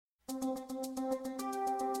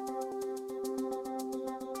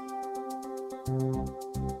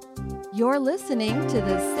You're listening to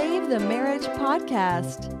the Save the Marriage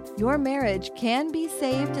podcast. Your marriage can be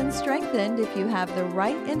saved and strengthened if you have the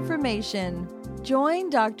right information. Join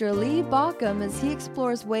Dr. Lee Baucom as he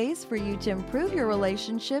explores ways for you to improve your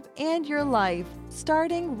relationship and your life,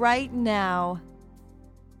 starting right now.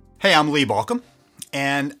 Hey, I'm Lee Baucom,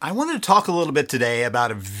 and I wanted to talk a little bit today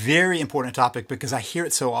about a very important topic because I hear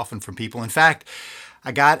it so often from people. In fact,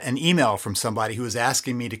 I got an email from somebody who was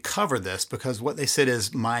asking me to cover this because what they said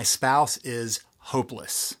is, my spouse is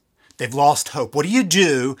hopeless. They've lost hope. What do you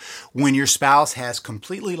do when your spouse has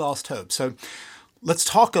completely lost hope? So let's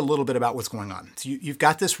talk a little bit about what's going on. So you've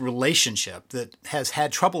got this relationship that has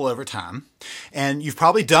had trouble over time, and you've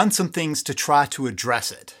probably done some things to try to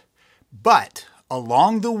address it. But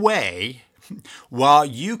along the way, while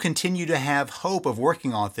you continue to have hope of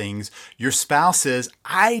working on things, your spouse says,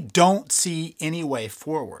 I don't see any way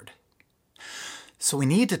forward. So we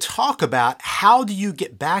need to talk about, how do you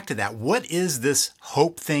get back to that? What is this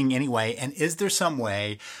hope thing anyway? And is there some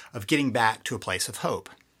way of getting back to a place of hope?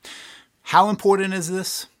 How important is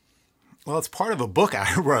this? Well, it's part of a book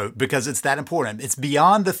I wrote because it's that important. It's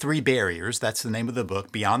Beyond the Three Barriers. That's the name of the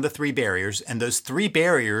book, Beyond the Three Barriers. And those three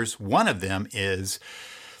barriers, one of them is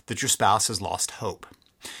that your spouse has lost hope.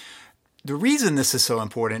 The reason this is so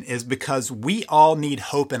important is because we all need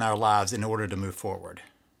hope in our lives in order to move forward.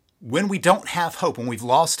 When we don't have hope, when we've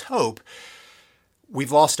lost hope,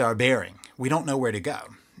 we've lost our bearing. We don't know where to go.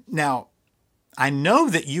 Now, I know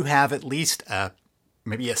that you have at least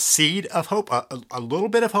maybe a seed of hope, a little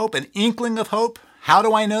bit of hope, an inkling of hope. How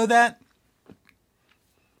do I know that?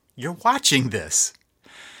 You're watching this.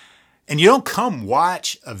 And you don't come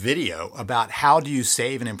watch a video about how do you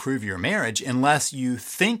save and improve your marriage unless you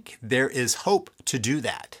think there is hope to do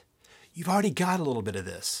that. You've already got a little bit of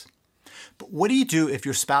this. But what do you do if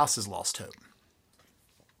your spouse has lost hope?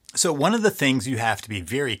 So one of the things you have to be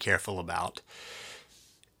very careful about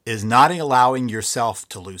is not allowing yourself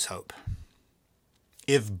to lose hope.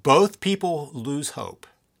 If both people lose hope,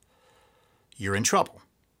 you're in trouble.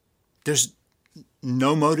 There's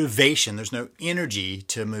no motivation, there's no energy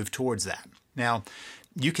to move towards that. Now,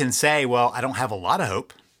 you can say, well, I don't have a lot of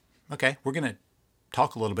hope. Okay, we're going to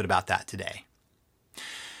talk a little bit about that today.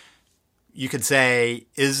 You could say,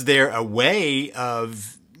 is there a way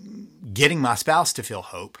of getting my spouse to feel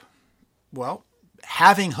hope? Well,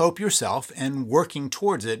 having hope yourself and working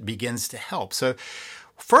towards it begins to help. So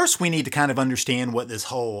first, we need to kind of understand what this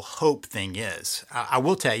whole hope thing is. I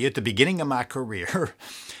will tell you, at the beginning of my career,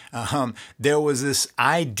 there was this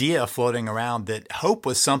idea floating around that hope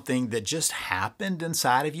was something that just happened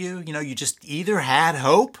inside of you. You know, you just either had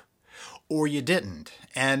hope or you didn't.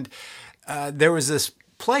 And there was this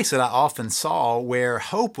place that I often saw where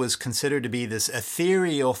hope was considered to be this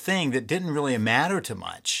ethereal thing that didn't really matter too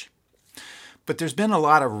much. But there's been a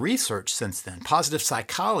lot of research since then. Positive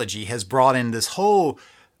psychology has brought in this whole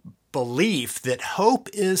belief that hope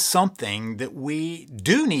is something that we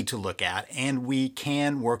do need to look at and we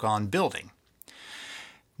can work on building.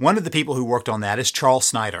 One of the people who worked on that is Charles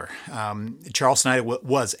Snyder. Charles Snyder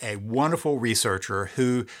was a wonderful researcher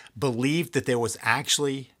who believed that there was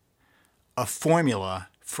actually a formula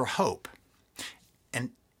for hope.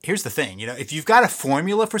 And here's the thing, if you've got a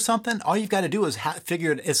formula for something, all you've got to do is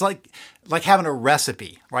figure it. It's like having a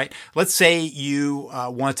recipe, right? Let's say you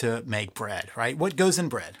want to make bread, right? What goes in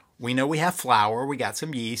bread? We know we have flour, we got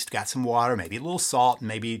some yeast, got some water, maybe a little salt, and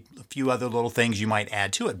maybe a few other little things you might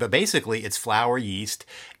add to it. But basically, it's flour, yeast,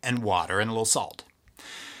 and water, and a little salt.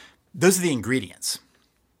 Those are the ingredients.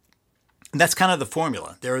 And that's kind of the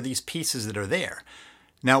formula. There are these pieces that are there.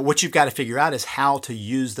 Now, what you've got to figure out is how to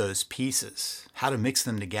use those pieces, how to mix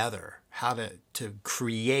them together, how to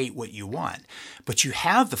create what you want. But you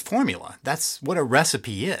have the formula. That's what a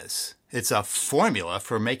recipe is. It's a formula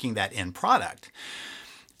for making that end product.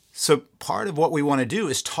 So part of what we want to do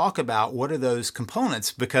is talk about what are those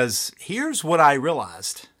components, because here's what I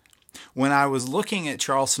realized. When I was looking at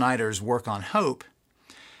Charles Snyder's work on hope,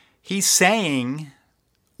 he's saying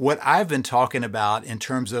what I've been talking about in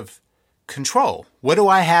terms of control. What do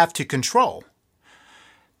I have to control?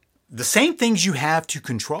 The same things you have to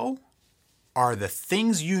control are the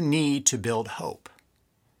things you need to build hope.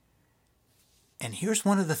 And here's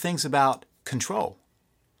one of the things about control.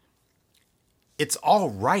 It's all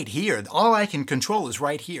right here. All I can control is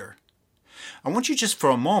right here. I want you just for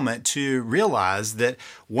a moment to realize that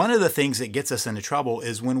one of the things that gets us into trouble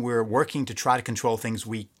is when we're working to try to control things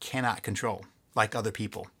we cannot control, like other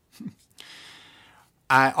people.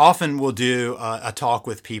 I often will do a talk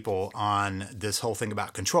with people on this whole thing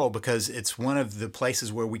about control because it's one of the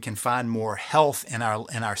places where we can find more health in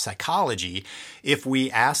our psychology if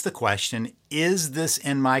we ask the question, is this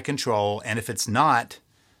in my control? And if it's not,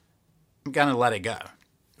 I'm going to let it go,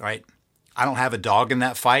 right? I don't have a dog in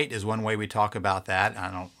that fight is one way we talk about that. I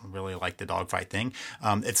don't really like the dog fight thing.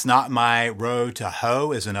 It's not my row to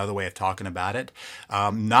hoe is another way of talking about it.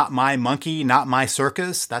 Not my monkey, not my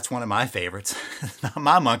circus. That's one of my favorites. Not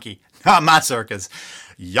my monkey, not my circus.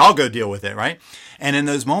 Y'all go deal with it, right? And in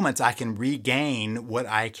those moments, I can regain what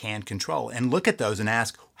I can control and look at those and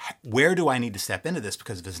ask, where do I need to step into this?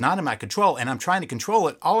 Because if it's not in my control and I'm trying to control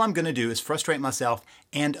it, all I'm going to do is frustrate myself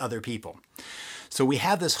and other people. So we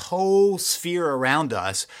have this whole sphere around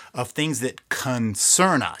us of things that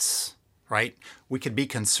concern us, right? We could be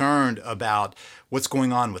concerned about what's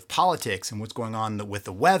going on with politics and what's going on with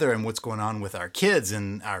the weather and what's going on with our kids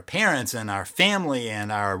and our parents and our family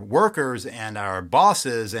and our workers and our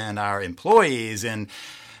bosses and our employees and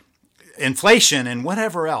inflation and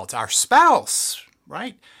whatever else, our spouse,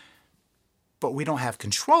 right? But we don't have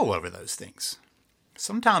control over those things.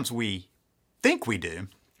 Sometimes we think we do.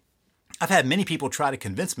 I've had many people try to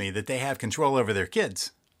convince me that they have control over their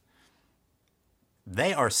kids.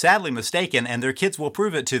 They are sadly mistaken, and their kids will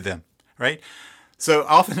prove it to them, right? So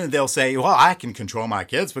often they'll say, well, I can control my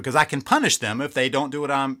kids because I can punish them if they don't do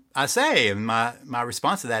what I say. And my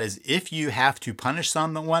response to that is, if you have to punish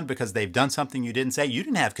someone because they've done something you didn't say, you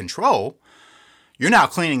didn't have control. You're now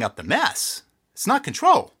cleaning up the mess. It's not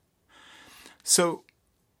control. So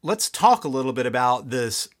let's talk a little bit about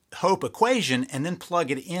this hope equation and then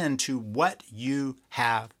plug it into what you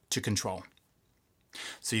have to control.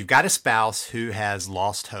 So you've got a spouse who has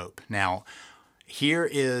lost hope. Now, here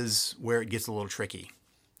is where it gets a little tricky.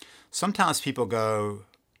 Sometimes people go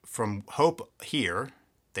from hope here,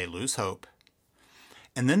 they lose hope,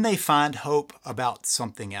 and then they find hope about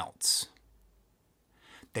something else.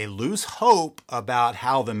 They lose hope about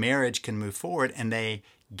how the marriage can move forward, and they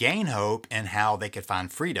gain hope in how they could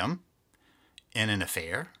find freedom in an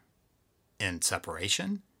affair, in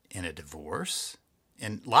separation, in a divorce,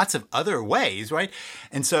 in lots of other ways, right?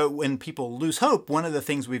 And so when people lose hope, one of the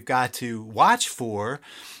things we've got to watch for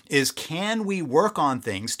is, can we work on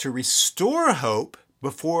things to restore hope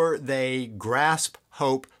before they grasp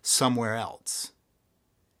hope somewhere else,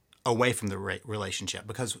 away from the relationship?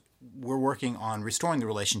 Because we're working on restoring the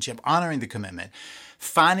relationship, honoring the commitment,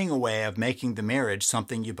 finding a way of making the marriage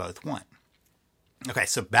something you both want. Okay,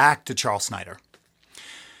 so back to Charles Snyder.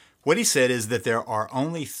 What he said is that there are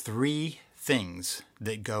only 3 things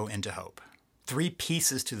that go into hope. 3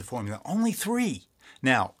 pieces to the formula. Only 3.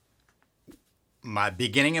 Now, my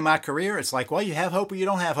beginning of my career, it's like, well, you have hope or you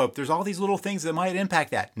don't have hope. There's all these little things that might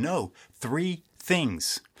impact that. No, 3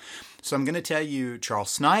 things. So I'm going to tell you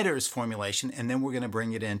Charles Snyder's formulation, and then we're going to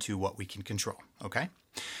bring it into what we can control, okay?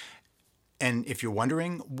 And if you're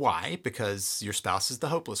wondering why, because your spouse is the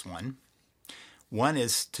hopeless one, 1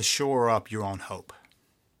 is to shore up your own hope.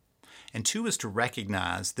 And 2 is to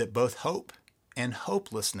recognize that both hope and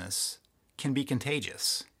hopelessness can be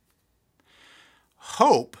contagious.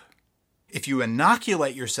 Hope, if you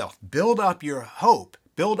inoculate yourself, build up your hope,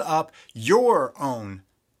 build up your own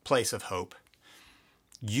place of hope,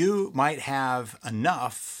 you might have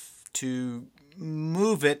enough to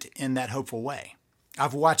move it in that hopeful way.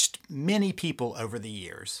 I've watched many people over the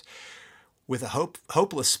years with a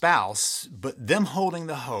hopeless spouse, but them holding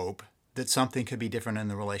the hope that something could be different in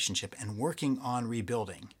the relationship and working on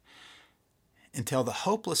rebuilding until the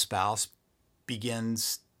hopeless spouse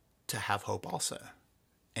begins to have hope also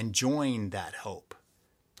and join that hope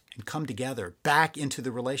and come together back into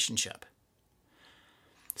the relationship.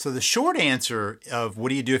 So the short answer of what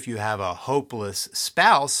do you do if you have a hopeless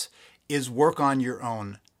spouse is work on your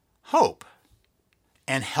own hope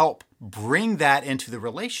and help bring that into the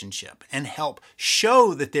relationship and help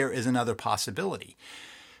show that there is another possibility.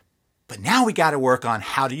 But now we got to work on,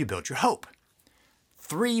 how do you build your hope?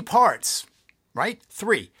 3 parts, right?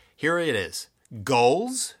 3. Here it is.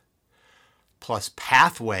 Goals plus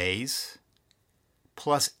pathways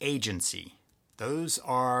plus agency. Those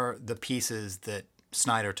are the pieces that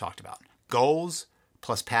Snyder talked about. Goals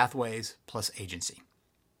plus pathways plus agency.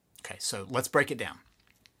 Okay, so let's break it down.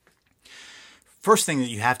 First thing that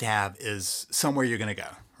you have to have is somewhere you're going to go,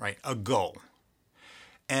 right? A goal.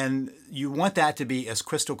 And you want that to be as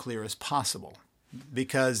crystal clear as possible,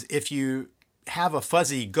 because if you have a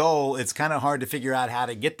fuzzy goal, it's kind of hard to figure out how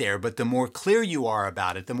to get there. But the more clear you are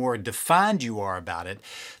about it, the more defined you are about it,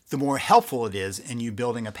 the more helpful it is in you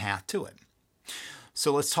building a path to it.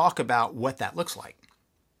 So let's talk about what that looks like.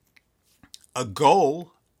 A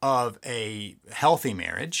goal of a healthy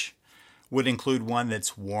marriage would include one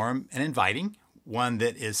that's warm and inviting, one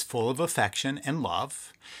that is full of affection and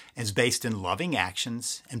love, is based in loving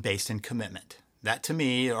actions, and based in commitment. That to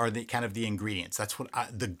me are the kind of the ingredients. That's what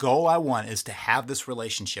the goal I want is to have this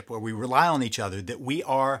relationship where we rely on each other, that we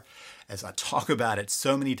are, as I talk about it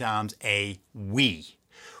so many times, a we.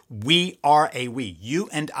 We are a we. You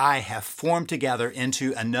and I have formed together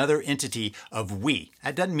into another entity of we.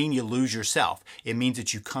 That doesn't mean you lose yourself. It means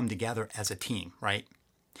that you come together as a team, right?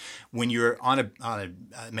 When you're on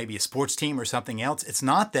maybe a sports team or something else, it's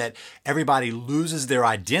not that everybody loses their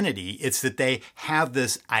identity. It's that they have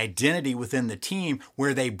this identity within the team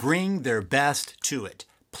where they bring their best to it,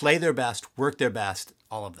 play their best, work their best,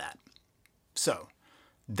 all of that. So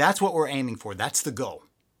that's what we're aiming for. That's the goal,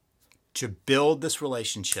 to build this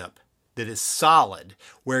relationship that is solid,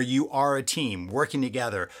 where you are a team working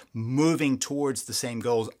together, moving towards the same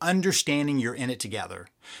goals, understanding you're in it together,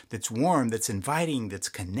 that's warm, that's inviting, that's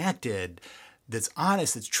connected, that's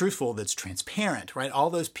honest, that's truthful, that's transparent, right? All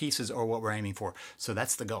those pieces are what we're aiming for. So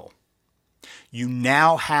that's the goal. You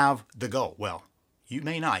now have the goal. Well, you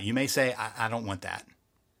may not. You may say, I don't want that.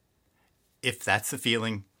 If that's the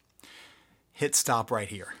feeling, hit stop right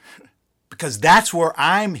here. Because that's where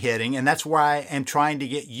I'm hitting, and that's where I am trying to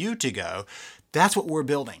get you to go. That's what we're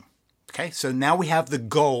building. Okay, so now we have the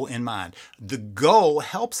goal in mind. The goal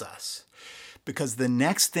helps us, because the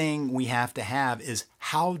next thing we have to have is,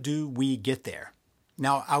 how do we get there?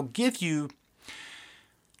 Now, I'll give you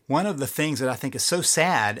one of the things that I think is so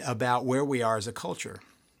sad about where we are as a culture.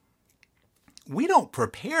 We don't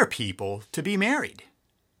prepare people to be married.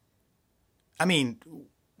 I mean,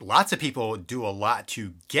 lots of people do a lot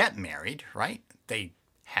to get married, right? They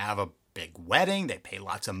have a big wedding. They pay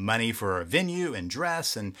lots of money for a venue and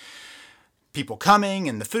dress and people coming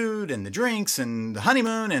and the food and the drinks and the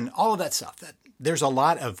honeymoon and all of that stuff. There's a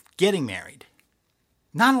lot of getting married,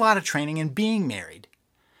 not a lot of training in being married.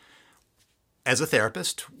 As a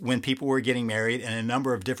therapist, when people were getting married in a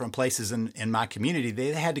number of different places in my community,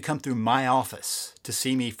 they had to come through my office to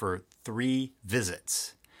see me for 3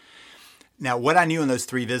 visits. Now, what I knew in those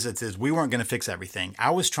 3 visits is we weren't going to fix everything. I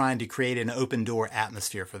was trying to create an open door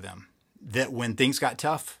atmosphere for them, that when things got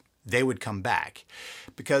tough, they would come back.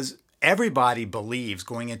 Because everybody believes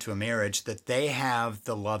going into a marriage that they have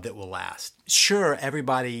the love that will last. Sure,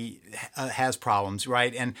 everybody has problems,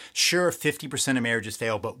 right? And sure, 50% of marriages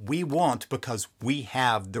fail, but we won't, because we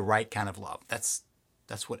have the right kind of love. That's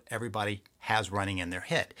what everybody has running in their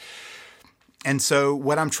head. And so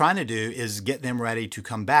what I'm trying to do is get them ready to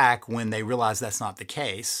come back when they realize that's not the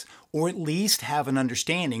case, or at least have an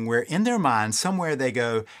understanding where in their mind somewhere they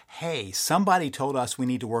go, hey, somebody told us we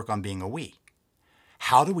need to work on being a we.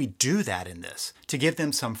 How do we do that in this? To give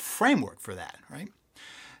them some framework for that, right?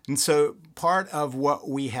 And so part of what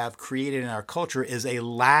we have created in our culture is a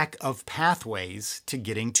lack of pathways to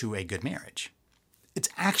getting to a good marriage. It's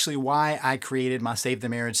actually why I created my Save the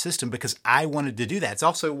Marriage system, because I wanted to do that. It's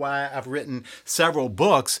also why I've written several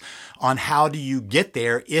books on how do you get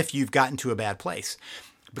there if you've gotten to a bad place.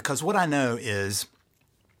 Because what I know is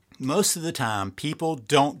most of the time people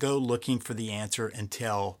don't go looking for the answer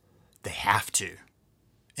until they have to,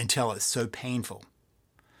 until it's so painful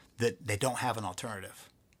that they don't have an alternative.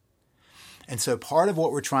 And so part of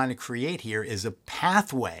what we're trying to create here is a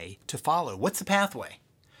pathway to follow. What's the pathway?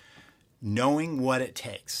 Knowing what it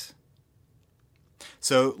takes.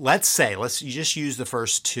 So let's just use the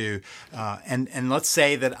first 2, and let's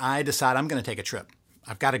say that I decide I'm going to take a trip.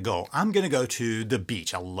 I've got a goal. I'm going to go to the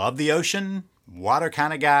beach. I love the ocean, water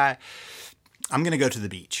kind of guy. I'm going to go to the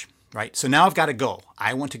beach, right? So now I've got a goal.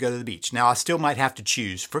 I want to go to the beach. Now I still might have to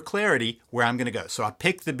choose for clarity where I'm going to go. So I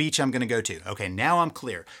pick the beach I'm going to go to. Okay, now I'm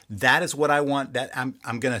clear. That is what I want. That I'm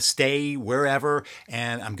going to stay wherever,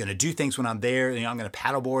 and I'm going to do things when I'm there. I'm going to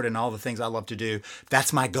paddleboard and all the things I love to do.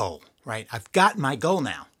 That's my goal, right? I've got my goal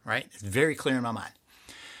now, right? It's very clear in my mind.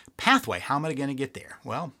 Pathway, how am I going to get there?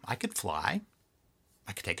 Well, I could fly.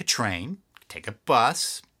 I could take a train, take a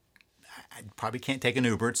bus. I probably can't take an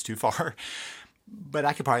Uber. It's too far. But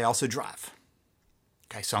I could probably also drive.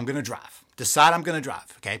 Okay, so I'm going to drive. Decide I'm going to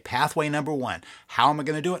drive. Okay, pathway number 1. How am I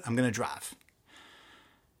going to do it? I'm going to drive.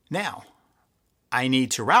 Now, I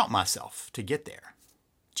need to route myself to get there.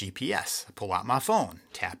 GPS. I pull out my phone,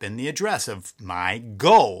 tap in the address of my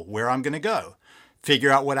goal, where I'm going to go.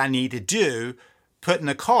 Figure out what I need to do, put in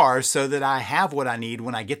a car so that I have what I need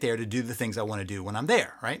when I get there to do the things I want to do when I'm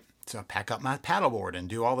there, right? So I pack up my paddleboard and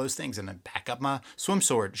do all those things, and then pack up my swim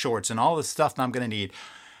shorts and all the stuff that I'm going to need,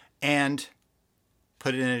 and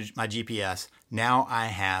put it in my GPS. Now I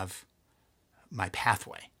have my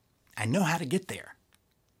pathway. I know how to get there.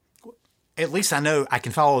 at least I know I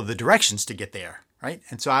can follow the directions to get there, right?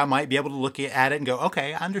 And so I might be able to look at it and go,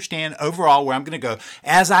 okay, I understand overall where I'm going to go.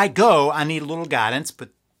 As I go, I need a little guidance, but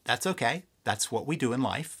that's okay. That's what we do in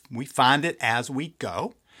life. We find it as we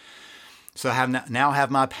go. So I now have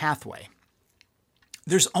my pathway.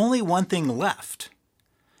 There's only one thing left,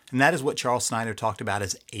 and that is what Charles Snyder talked about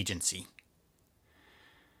as agency.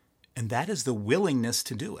 And that is the willingness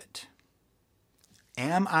to do it.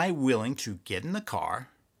 Am I willing to get in the car,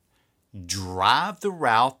 drive the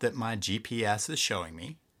route that my GPS is showing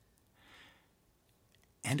me,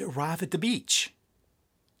 and arrive at the beach?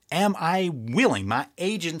 Am I willing, my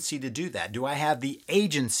agency, to do that? Do I have the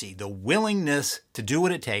agency, the willingness to do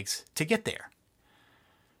what it takes to get there?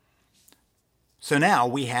 So now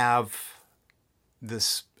we have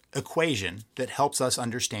this equation that helps us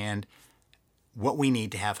understand what we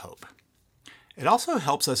need to have hope. It also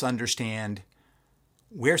helps us understand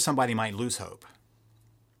where somebody might lose hope.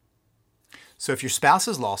 So if your spouse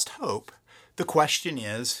has lost hope, the question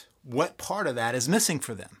is, what part of that is missing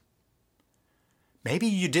for them? Maybe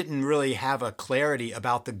you didn't really have a clarity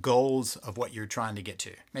about the goals of what you're trying to get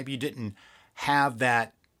to. Maybe you didn't have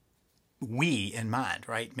that we in mind,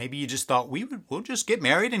 right? Maybe you just thought we'll just get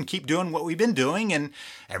married and keep doing what we've been doing and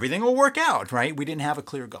everything will work out, right? We didn't have a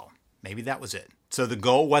clear goal. Maybe that was it. So the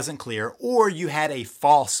goal wasn't clear, or you had a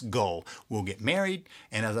false goal. We'll get married,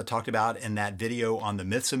 and as I talked about in that video on the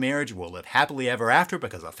myths of marriage, we'll live happily ever after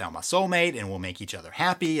because I found my soulmate and we'll make each other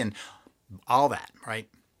happy and all that, right?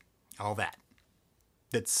 All that.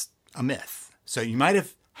 That's a myth. So you might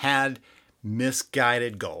have had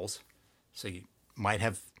misguided goals. So you might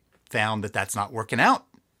have found that that's not working out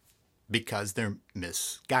because they're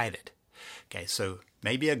misguided. Okay, so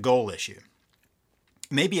maybe a goal issue,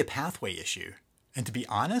 maybe a pathway issue. And to be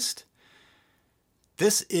honest,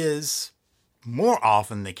 this is more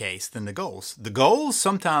often the case than the goals. The goals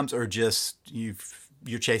sometimes are just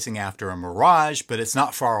you're chasing after a mirage, but it's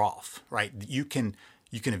not far off, right? You can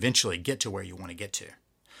eventually get to where you want to get to.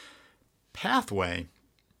 Pathway,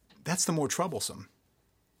 that's the more troublesome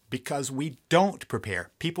because we don't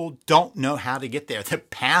prepare. People don't know how to get there. The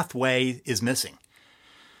pathway is missing.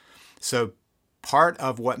 So part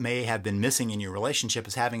of what may have been missing in your relationship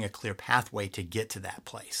is having a clear pathway to get to that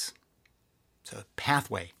place. So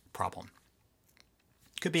pathway problem.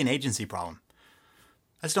 Could be an agency problem.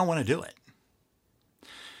 I just don't want to do it.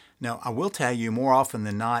 Now, I will tell you more often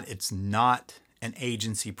than not, it's not an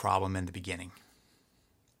agency problem in the beginning.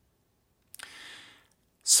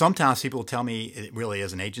 Sometimes people tell me it really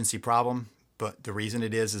is an agency problem, but the reason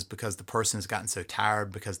it is because the person has gotten so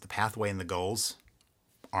tired because the pathway and the goals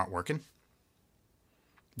aren't working.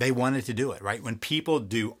 They wanted to do it, right? When people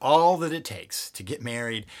do all that it takes to get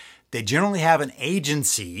married, they generally have an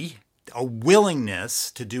agency, a willingness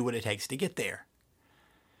to do what it takes to get there.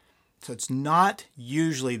 So it's not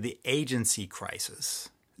usually the agency crisis.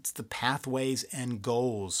 It's the pathways and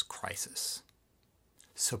goals crisis.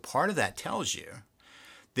 So part of that tells you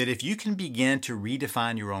that if you can begin to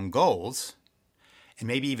redefine your own goals and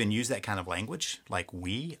maybe even use that kind of language like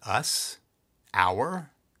we, us,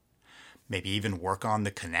 our, maybe even work on the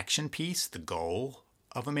connection piece, the goal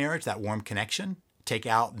of a marriage, that warm connection. Take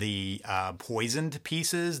out the poisoned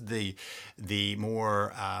pieces, the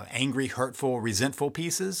more angry, hurtful, resentful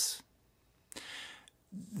pieces.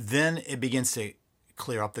 Then it begins to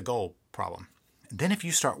clear up the goal problem. And then if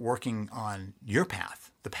you start working on your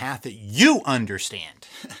path, the path that you understand,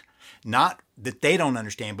 not that they don't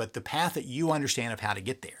understand, but the path that you understand of how to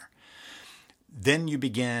get there, then you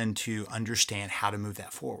begin to understand how to move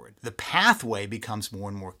that forward. The pathway becomes more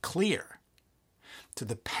and more clear. So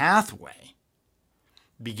the pathway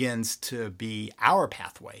begins to be our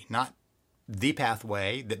pathway, not the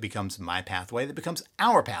pathway that becomes my pathway, that becomes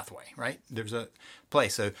our pathway, right? There's a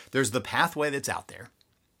place. So there's the pathway that's out there.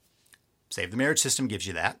 Save the Marriage System gives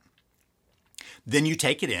you that. Then you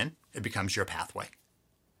take it in, it becomes your pathway.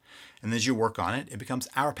 And as you work on it, it becomes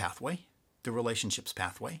our pathway, the relationship's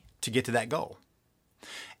pathway, to get to that goal.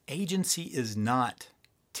 Agency is not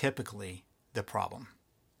typically the problem.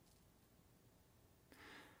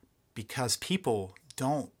 Because people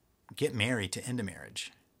don't get married to end a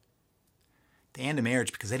marriage. They end a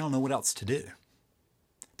marriage because they don't know what else to do.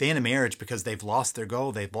 They end a marriage because they've lost their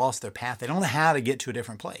goal, they've lost their path. They don't know how to get to a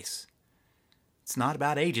different place. It's not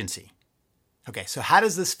about agency. Okay, so how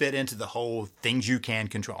does this fit into the whole things you can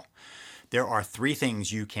control? There are 3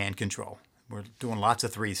 things you can control. We're doing lots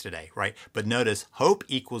of 3s today, right? But notice hope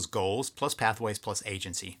equals goals plus pathways plus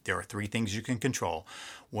agency. There are 3 things you can control.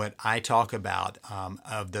 What I talk about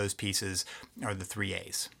of those pieces are the 3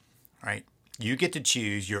 A's, right? You get to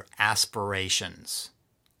choose your aspirations.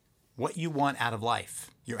 what you want out of life,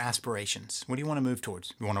 your aspirations. What do you want to move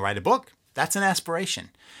towards? You want to write a book? That's an aspiration.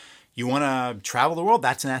 You want to travel the world?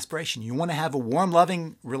 That's an aspiration. You want to have a warm,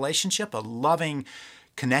 loving relationship, a loving,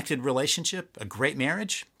 connected relationship, a great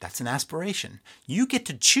marriage? That's an aspiration. You get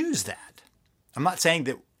to choose that. I'm not saying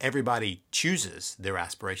that everybody chooses their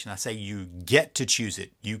aspiration. I say you get to choose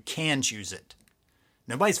it. You can choose it.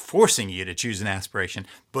 Nobody's forcing you to choose an aspiration,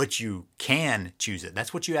 but you can choose it.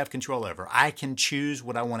 That's what you have control over. I can choose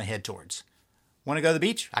what I want to head towards. Want to go to the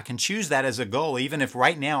beach? I can choose that as a goal, even if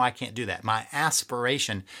right now I can't do that. My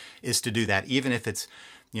aspiration is to do that, even if it's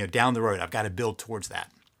down the road. I've got to build towards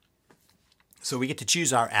that. So we get to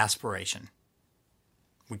choose our aspiration.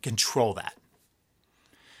 We control that.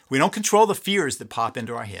 We don't control the fears that pop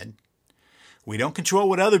into our head. We don't control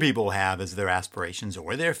what other people have as their aspirations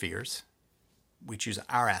or their fears. We choose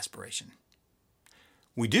our aspiration.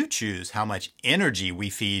 We do choose how much energy we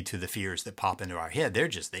feed to the fears that pop into our head. They're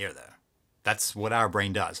just there, though. That's what our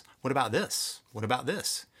brain does. What about this? What about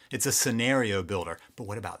this? It's a scenario builder. But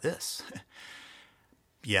what about this?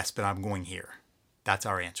 Yes, but I'm going here. That's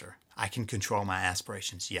our answer. I can control my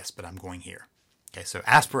aspirations. Yes, but I'm going here. Okay, so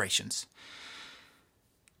aspirations.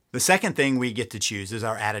 The second thing we get to choose is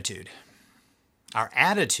our attitude. Our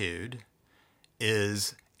attitude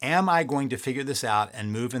is, am I going to figure this out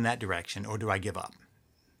and move in that direction, or do I give up?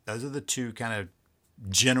 Those are the two kind of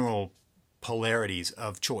general polarities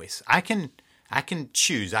of choice. I can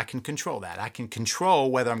choose, I can control that. I can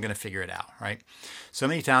control whether I'm going to figure it out, right? So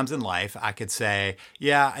many times in life, I could say,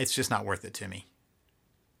 yeah, it's just not worth it to me.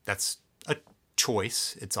 That's a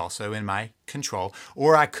choice. It's also in my control.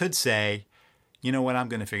 Or I could say, you know what, I'm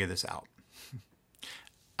going to figure this out.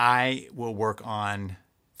 I will work on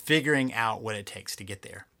figuring out what it takes to get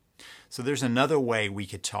there. So there's another way we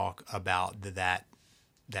could talk about that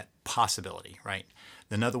possibility, right?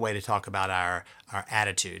 Another way to talk about our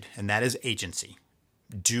attitude, and that is agency.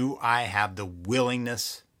 Do I have the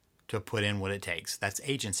willingness to put in what it takes? That's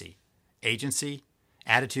agency. Agency,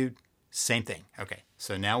 attitude, same thing. Okay,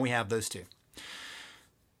 so now we have those two.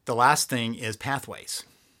 The last thing is pathways.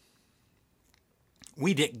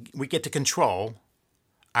 We get to control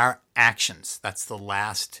our actions. That's the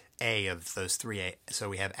last A of those three A. So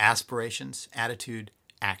we have aspirations, attitude,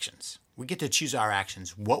 actions. We get to choose our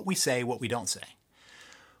actions, what we say, what we don't say.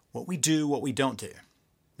 What we do, what we don't do.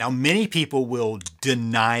 Now, many people will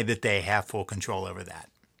deny that they have full control over that.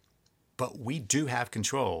 But we do have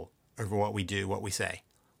control over what we do, what we say.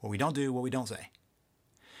 What we don't do, what we don't say.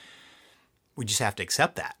 We just have to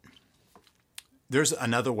accept that. There's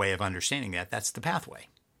another way of understanding that. That's the pathway.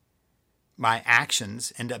 My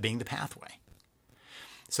actions end up being the pathway.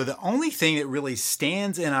 So the only thing that really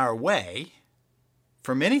stands in our way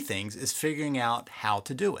for many things is figuring out how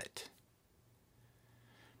to do it.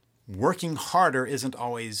 Working harder isn't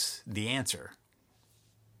always the answer.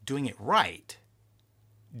 Doing it right,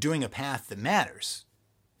 doing a path that matters,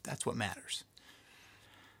 that's what matters.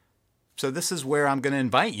 So this is where I'm going to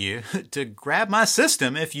invite you to grab my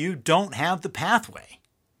system if you don't have the pathway.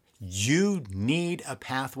 You need a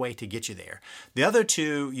pathway to get you there. The other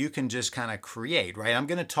two you can just kind of create, right? I'm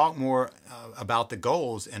going to talk more about the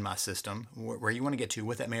goals in my system, where you want to get to,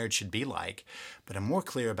 what that marriage should be like, but I'm more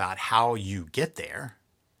clear about how you get there.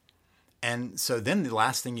 And so then the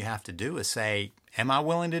last thing you have to do is say, am I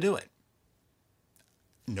willing to do it?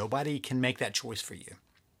 Nobody can make that choice for you.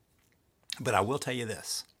 But I will tell you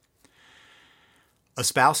this. A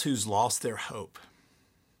spouse who's lost their hope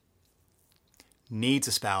needs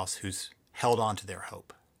a spouse who's held on to their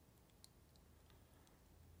hope.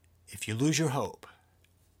 If you lose your hope,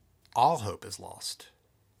 all hope is lost.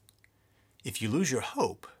 If you lose your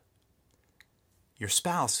hope, your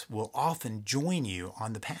spouse will often join you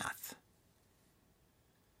on the path.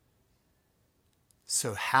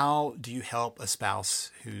 So how do you help a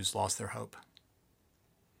spouse who's lost their hope?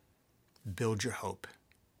 Build your hope.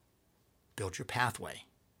 Build your pathway.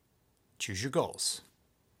 Choose your goals.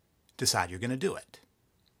 Decide you're going to do it.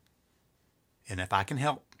 And if I can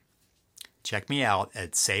help, check me out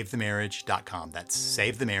at savethemarriage.com. That's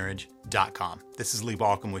savethemarriage.com. This is Lee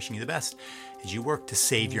Balcom wishing you the best as you work to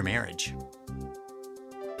save your marriage.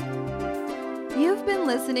 You've been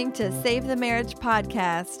listening to Save the Marriage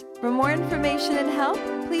podcast. For more information and help,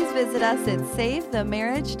 please visit us at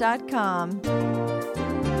savethemarriage.com.